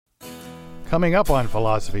Coming up on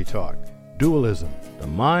Philosophy Talk, dualism. The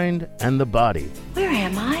mind and the body. Where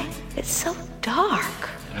am I? It's so dark.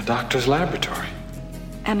 In a doctor's laboratory.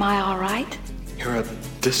 Am I all right? You're a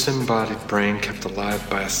disembodied brain kept alive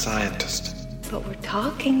by a scientist. But we're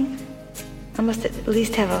talking. I must at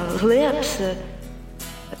least have lips, a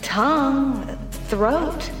tongue, a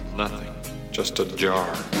throat. Nothing. Just a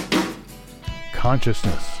jar.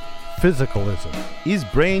 Consciousness. Physicalism. Is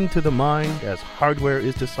brain to the mind as hardware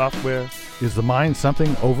is to software? Is the mind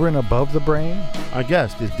something over and above the brain? Our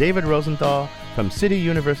guest is David Rosenthal from City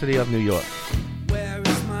University of New York. Where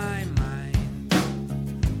is my mind?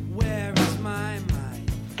 Where is my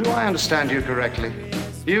mind? Do I understand you correctly?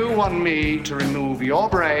 You want me to remove your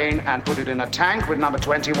brain and put it in a tank with number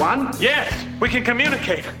 21? Yes, we can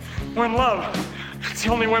communicate. We're in love. It's the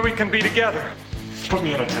only way we can be together. Put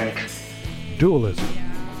me in a tank. Dualism.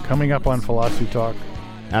 Coming up on Philosophy Talk.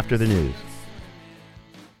 After the news.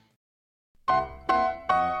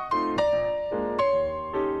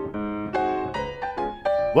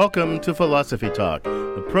 Welcome to Philosophy Talk,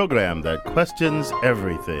 the program that questions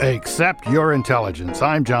everything. Except your intelligence.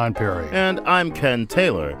 I'm John Perry. And I'm Ken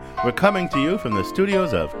Taylor. We're coming to you from the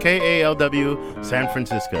studios of KALW San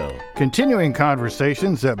Francisco. Continuing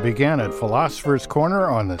conversations that began at Philosopher's Corner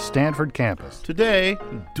on the Stanford campus. Today,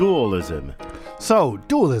 dualism. So,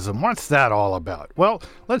 dualism, what's that all about? Well,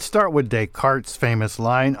 let's start with Descartes' famous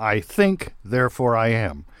line, I think, therefore I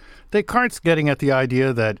am. Descartes getting at the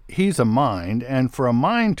idea that he's a mind, and for a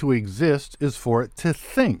mind to exist is for it to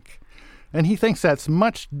think. And he thinks that's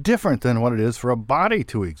much different than what it is for a body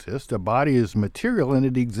to exist. A body is material, and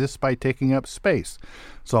it exists by taking up space.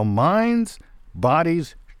 So minds,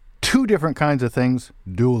 bodies, two different kinds of things,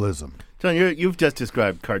 dualism. John, you've just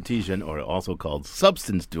described Cartesian, or also called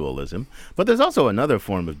substance dualism, but there's also another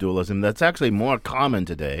form of dualism that's actually more common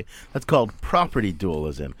today. That's called property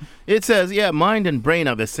dualism. It says, mind and brain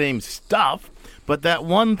are the same stuff, but that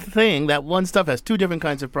one stuff has two different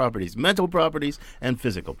kinds of properties, mental properties and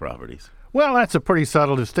physical properties. Well, that's a pretty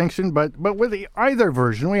subtle distinction, but with either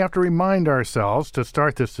version, we have to remind ourselves to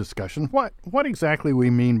start this discussion what exactly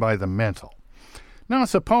we mean by the mental. Now,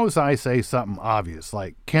 suppose I say something obvious,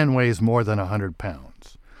 like Ken weighs more than 100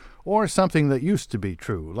 pounds. Or something that used to be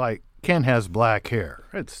true, like Ken has black hair.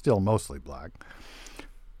 It's still mostly black.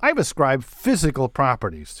 I've ascribed physical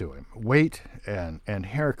properties to him, weight and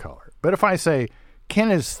hair color. But if I say Ken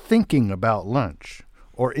is thinking about lunch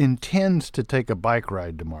or intends to take a bike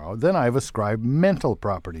ride tomorrow, then I've ascribed mental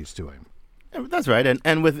properties to him. That's right.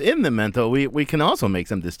 And within the mental, we can also make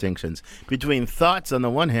some distinctions between thoughts on the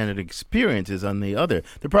one hand and experiences on the other.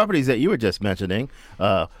 The properties that you were just mentioning,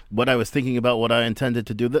 what I was thinking about, what I intended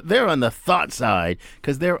to do, they're on the thought side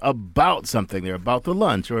because they're about something. They're about the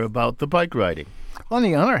lunch or about the bike riding. On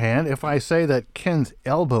the other hand, if I say that Ken's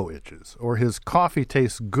elbow itches or his coffee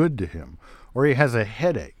tastes good to him or he has a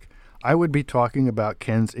headache, I would be talking about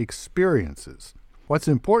Ken's experiences. What's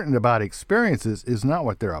important about experiences is not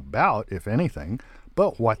what they're about, if anything,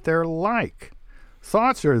 but what they're like.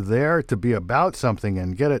 Thoughts are there to be about something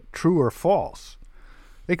and get it true or false.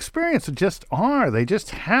 Experiences just are. They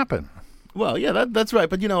just happen. Well, yeah, that's right.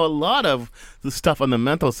 But, a lot of the stuff on the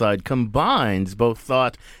mental side combines both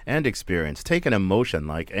thought and experience. Take an emotion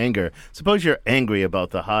like anger. Suppose you're angry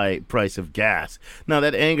about the high price of gas. Now,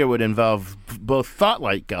 that anger would involve both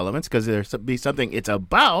thought-like elements because there's be something it's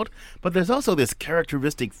about, but there's also this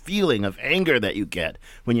characteristic feeling of anger that you get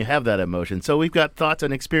when you have that emotion. So we've got thoughts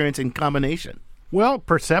and experience in combination. Well,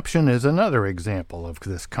 perception is another example of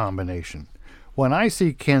this combination. When I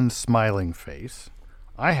see Ken's smiling face,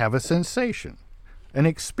 I have a sensation, an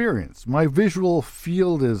experience. My visual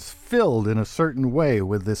field is filled in a certain way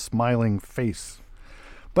with this smiling face.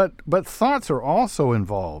 But thoughts are also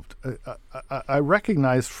involved. I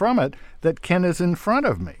recognize from it that Ken is in front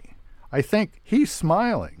of me. I think he's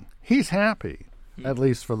smiling. He's happy, at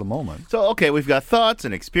least for the moment. So, okay, we've got thoughts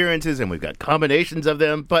and experiences, and we've got combinations of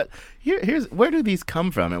them, but here's where do these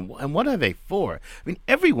come from, and what are they for? I mean,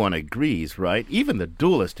 everyone agrees, right? Even the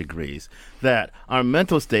dualist agrees that our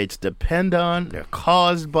mental states depend on, they're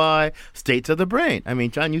caused by states of the brain. I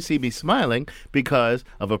mean, John, you see me smiling because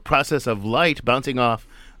of a process of light bouncing off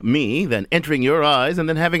me, then entering your eyes, and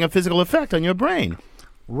then having a physical effect on your brain.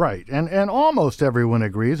 Right, and almost everyone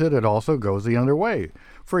agrees that it also goes the other way.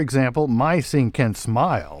 For example, my seeing Ken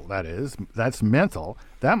smile, that's mental.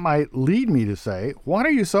 That might lead me to say, what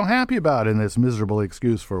are you so happy about in this miserable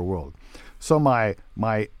excuse for a world? So my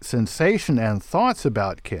sensation and thoughts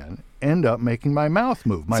about Ken end up making my mouth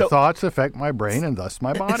move. My thoughts affect my brain and thus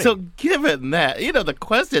my body. So given that, the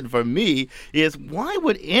question for me is, why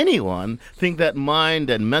would anyone think that mind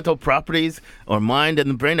and mental properties or mind and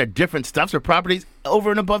the brain are different stuffs or properties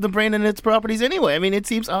over and above the brain and its properties anyway? I mean, it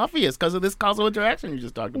seems obvious because of this causal interaction you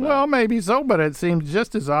just talked about. Well, maybe so, but it seems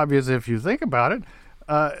just as obvious if you think about it.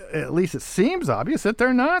 At least it seems obvious that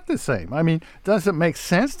they're not the same. I mean, does it make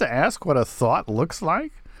sense to ask what a thought looks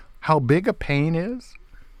like? How big a pain is?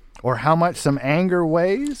 Or how much some anger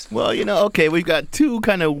weighs? Well, okay, we've got two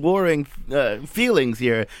kind of warring feelings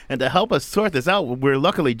here. And to help us sort this out, we're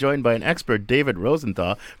luckily joined by an expert, David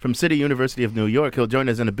Rosenthal, from City University of New York. He'll join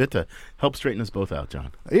us in a bit to help straighten us both out,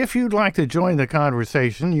 John. If you'd like to join the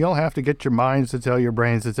conversation, you'll have to get your minds to tell your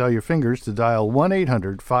brains to tell your fingers to dial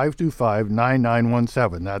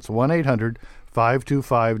 1-800-525-9917. That's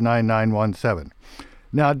 1-800-525-9917.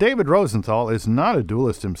 Now, David Rosenthal is not a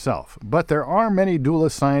dualist himself, but there are many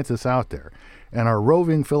dualist scientists out there, and our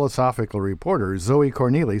roving philosophical reporter, Zoe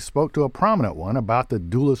Corneli, spoke to a prominent one about the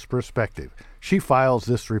dualist perspective. She files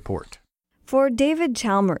this report. For David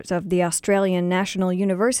Chalmers of the Australian National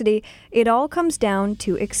University, it all comes down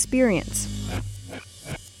to experience.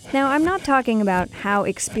 Now, I'm not talking about how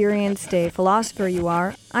experienced a philosopher you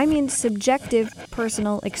are. I mean subjective,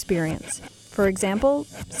 personal experience. For example,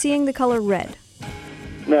 seeing the color red.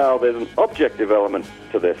 Now, there's an objective element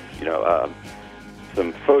to this.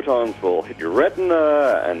 Some photons will hit your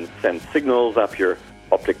retina and send signals up your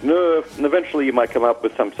optic nerve, and eventually you might come up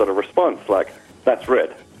with some sort of response like, that's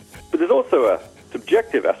red. But there's also a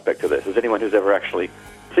subjective aspect to this, as anyone who's ever actually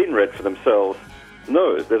seen red for themselves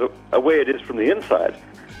knows. There's a way it is from the inside,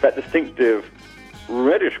 that distinctive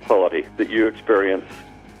reddish quality that you experience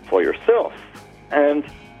for yourself. And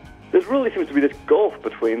there really seems to be this gulf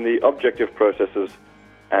between the objective processes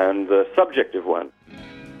and the subjective one.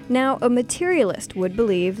 Now, a materialist would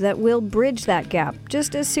believe that we'll bridge that gap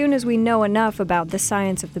just as soon as we know enough about the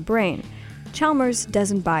science of the brain. Chalmers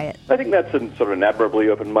doesn't buy it. I think that's sort of an admirably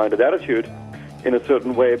open-minded attitude in a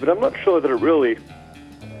certain way, but I'm not sure that it really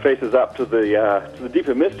faces up to the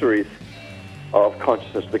deeper mysteries of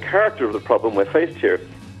consciousness, the character of the problem we're faced here,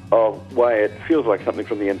 of why it feels like something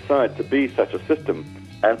from the inside to be such a system.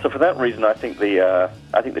 And so for that reason, I think the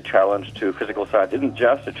challenge to physical science isn't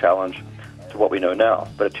just a challenge to what we know now,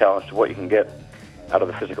 but a challenge to what you can get out of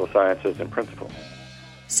the physical sciences in principle.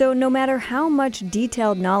 So no matter how much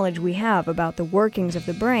detailed knowledge we have about the workings of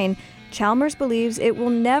the brain, Chalmers believes it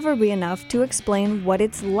will never be enough to explain what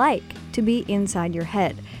it's like to be inside your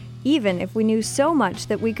head, even if we knew so much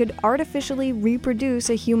that we could artificially reproduce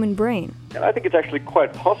a human brain. And I think it's actually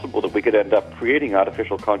quite possible that we could end up creating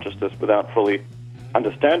artificial consciousness without fully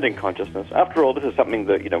understanding consciousness. After all, this is something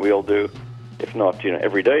that we all do, if not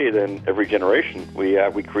every day, then every generation. We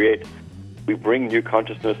bring new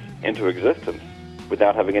consciousness into existence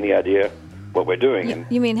without having any idea what we're doing.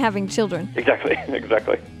 You mean having children? Exactly.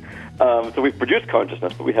 So we've produced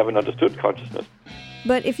consciousness, but we haven't understood consciousness.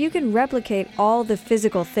 But if you can replicate all the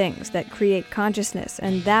physical things that create consciousness,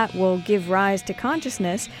 and that will give rise to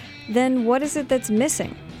consciousness, then what is it that's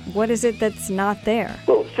missing? What is it that's not there?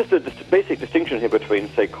 Well, it's just a basic distinction here between,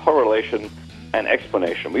 say, correlation and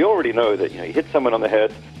explanation. We already know that you hit someone on the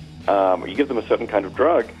head, or you give them a certain kind of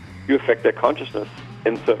drug, you affect their consciousness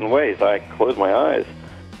in certain ways. I close my eyes,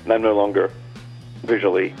 and I'm no longer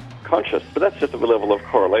visually conscious. But that's just a level of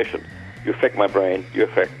correlation. You affect my brain, you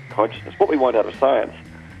affect consciousness. What we want out of science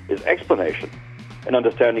is explanation, an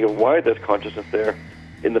understanding of why there's consciousness there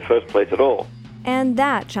in the first place at all. And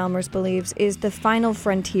that, Chalmers believes, is the final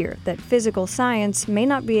frontier that physical science may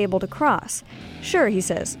not be able to cross. Sure, he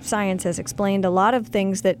says, science has explained a lot of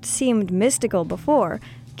things that seemed mystical before: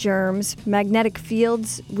 germs, magnetic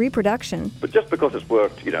fields, reproduction. But just because it's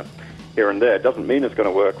worked, here and there, doesn't mean it's going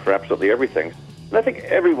to work for absolutely everything. And I think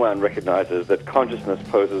everyone recognizes that consciousness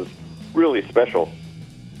poses really special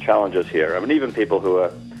challenges here. I mean, even people who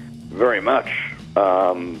are very much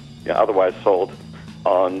otherwise sold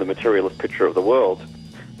on the materialist picture of the world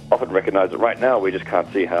often recognize that right now we just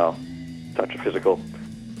can't see how such a physical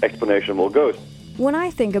explanation will go. When I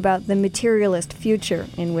think about the materialist future,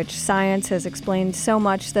 in which science has explained so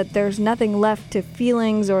much that there's nothing left to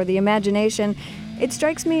feelings or the imagination, it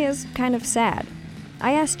strikes me as kind of sad.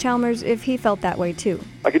 I asked Chalmers if he felt that way too.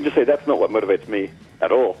 I can just say that's not what motivates me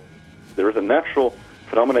at all. There is a natural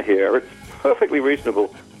phenomena here. It's perfectly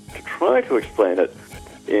reasonable to try to explain it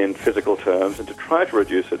in physical terms and to try to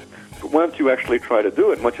reduce it. But once you actually try to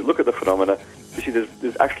do it, once you look at the phenomena, you see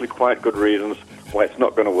there's actually quite good reasons why it's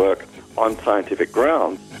not going to work on scientific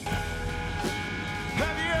grounds.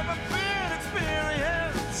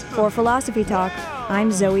 For Philosophy Talk,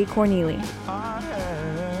 I'm Zoe Corneli.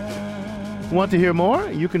 Want to hear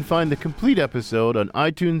more? You can find the complete episode on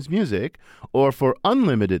iTunes Music, or for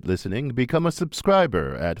unlimited listening, become a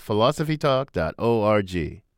subscriber at philosophytalk.org.